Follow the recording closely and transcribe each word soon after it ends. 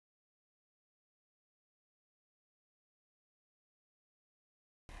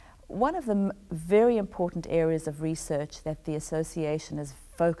One of the very important areas of research that the association is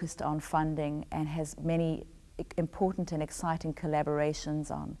focused on funding and has many important and exciting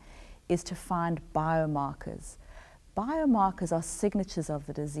collaborations on is to find biomarkers. Biomarkers are signatures of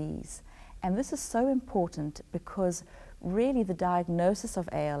the disease, and this is so important because really the diagnosis of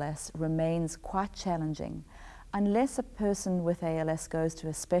ALS remains quite challenging. Unless a person with ALS goes to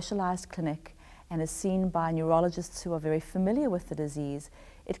a specialized clinic and is seen by neurologists who are very familiar with the disease,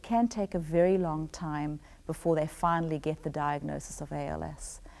 it can take a very long time before they finally get the diagnosis of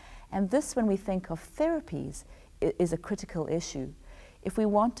ALS. And this, when we think of therapies, is a critical issue. If we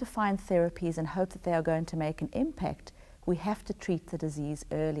want to find therapies and hope that they are going to make an impact, we have to treat the disease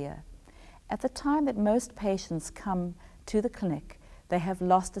earlier. At the time that most patients come to the clinic, they have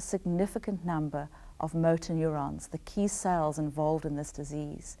lost a significant number of motor neurons, the key cells involved in this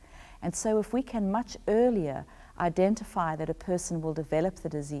disease. And so if we can much earlier identify that a person will develop the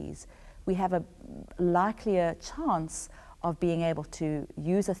disease, we have a likelier chance of being able to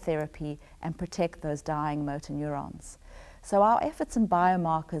use a therapy and protect those dying motor neurons. So our efforts in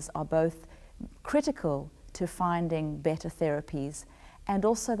biomarkers are both critical to finding better therapies, and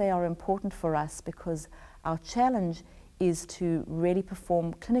also they are important for us because our challenge is to really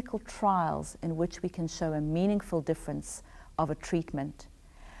perform clinical trials in which we can show a meaningful difference of a treatment.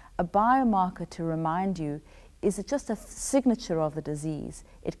 A biomarker, to remind you, is just a signature of the disease.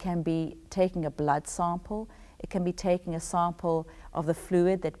 It can be taking a blood sample, it can be taking a sample of the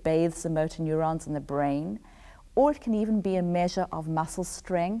fluid that bathes the motor neurons in the brain, or it can even be a measure of muscle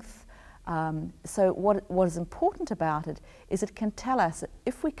strength. So what is important about it is it can tell us that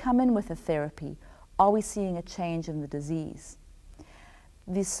if we come in with a therapy, are we seeing a change in the disease?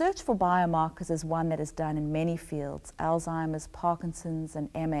 The search for biomarkers is one that is done in many fields, Alzheimer's, Parkinson's, and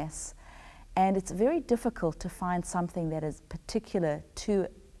MS. And it's very difficult to find something that is particular to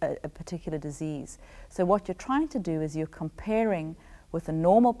a particular disease. So what you're trying to do is you're comparing with the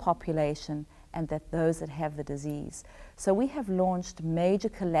normal population and those that have the disease. So we have launched major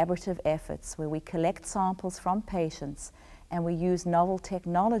collaborative efforts where we collect samples from patients and we use novel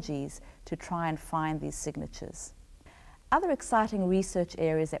technologies to try and find these signatures. Other exciting research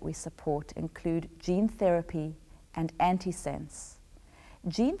areas that we support include gene therapy and antisense.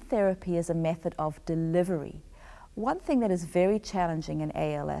 Gene therapy is a method of delivery. One thing that is very challenging in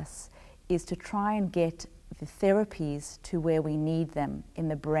ALS is to try and get the therapies to where we need them in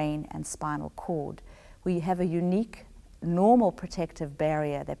the brain and spinal cord. We have a unique normal protective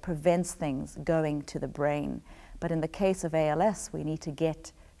barrier that prevents things going to the brain. But in the case of ALS, we need to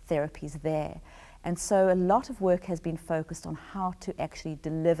get therapies there. And so a lot of work has been focused on how to actually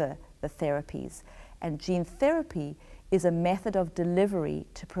deliver the therapies. And gene therapy is a method of delivery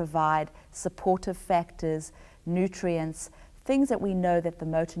to provide supportive factors, nutrients, things that we know that the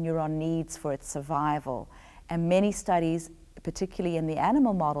motor neuron needs for its survival. And many studies, particularly in the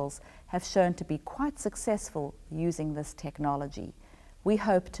animal models, have shown to be quite successful using this technology. We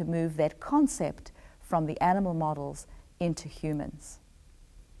hope to move that concept from the animal models into humans.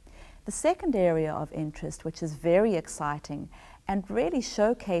 The second area of interest, which is very exciting and really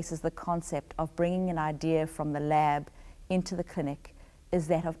showcases the concept of bringing an idea from the lab into the clinic, is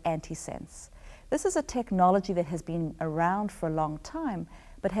that of antisense. This is a technology that has been around for a long time,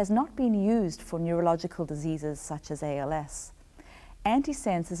 but has not been used for neurological diseases such as ALS.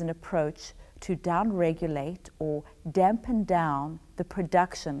 Antisense is an approach to downregulate or dampen down the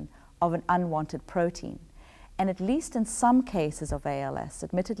production of an unwanted protein. And at least in some cases of ALS,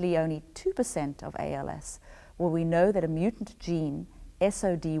 admittedly only 2% of ALS, where we know that a mutant gene,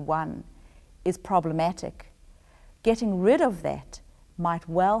 SOD1, is problematic, getting rid of that might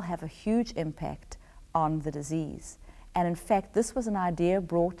well have a huge impact on the disease. And in fact, this was an idea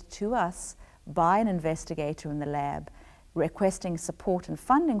brought to us by an investigator in the lab, requesting support and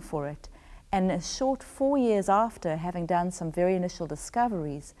funding for it. And a short 4 years after having done some very initial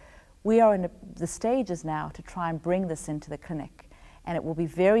discoveries, we are in the stages now to try and bring this into the clinic. And it will be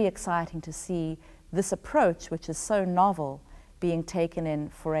very exciting to see this approach, which is so novel, being taken in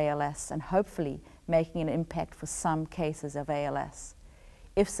for ALS and hopefully making an impact for some cases of ALS.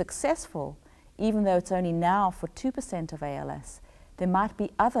 If successful, even though it's only now for 2% of ALS, there might be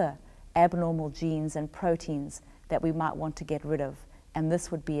other abnormal genes and proteins that we might want to get rid of, and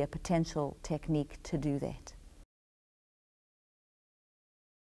this would be a potential technique to do that.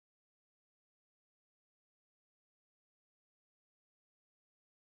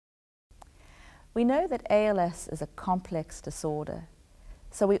 We know that ALS is a complex disorder,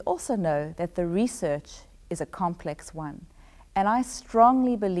 so we also know that the research is a complex one. And I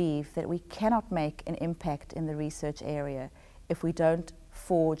strongly believe that we cannot make an impact in the research area if we don't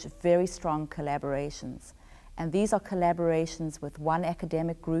forge very strong collaborations. And these are collaborations with one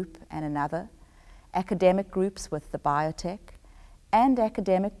academic group and another, academic groups with the biotech, and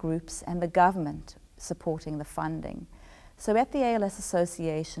academic groups and the government supporting the funding. So at the ALS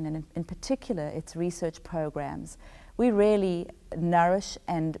Association, and in particular its research programs, we really nourish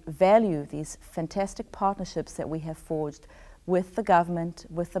and value these fantastic partnerships that we have forged with the government,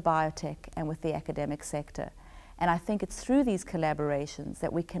 with the biotech, and with the academic sector. And I think it's through these collaborations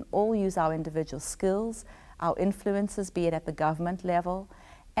that we can all use our individual skills, our influences, be it at the government level,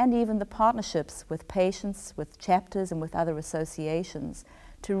 and even the partnerships with patients, with chapters, and with other associations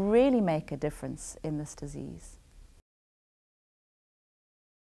to really make a difference in this disease.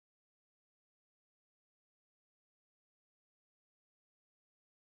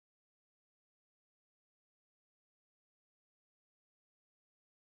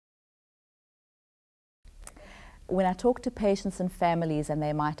 When I talk to patients and families and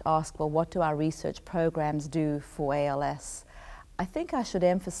they might ask, well, what do our research programs do for ALS? I think I should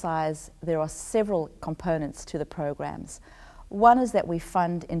emphasize there are several components to the programs. One is that we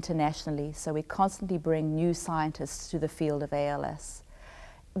fund internationally, so we constantly bring new scientists to the field of ALS.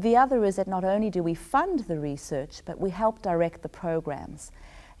 The other is that not only do we fund the research, but we help direct the programs.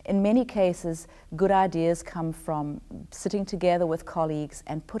 In many cases, good ideas come from sitting together with colleagues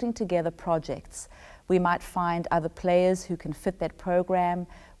and putting together projects. We might find other players who can fit that program.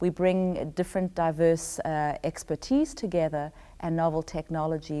 We bring different diverse expertise together and novel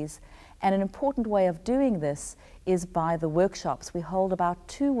technologies. And an important way of doing this is by the workshops. We hold about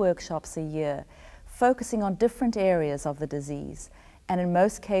 2 workshops a year, focusing on different areas of the disease. And in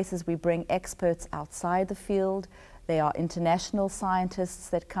most cases, we bring experts outside the field. They are international scientists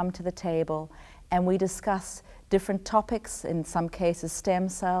that come to the table, and we discuss different topics, in some cases stem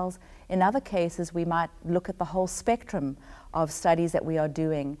cells. In other cases, we might look at the whole spectrum of studies that we are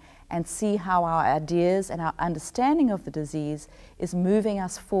doing and see how our ideas and our understanding of the disease is moving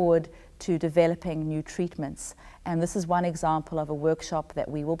us forward to developing new treatments. And this is one example of a workshop that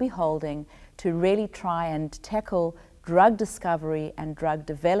we will be holding to really try and tackle drug discovery and drug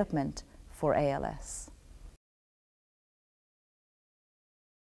development for ALS.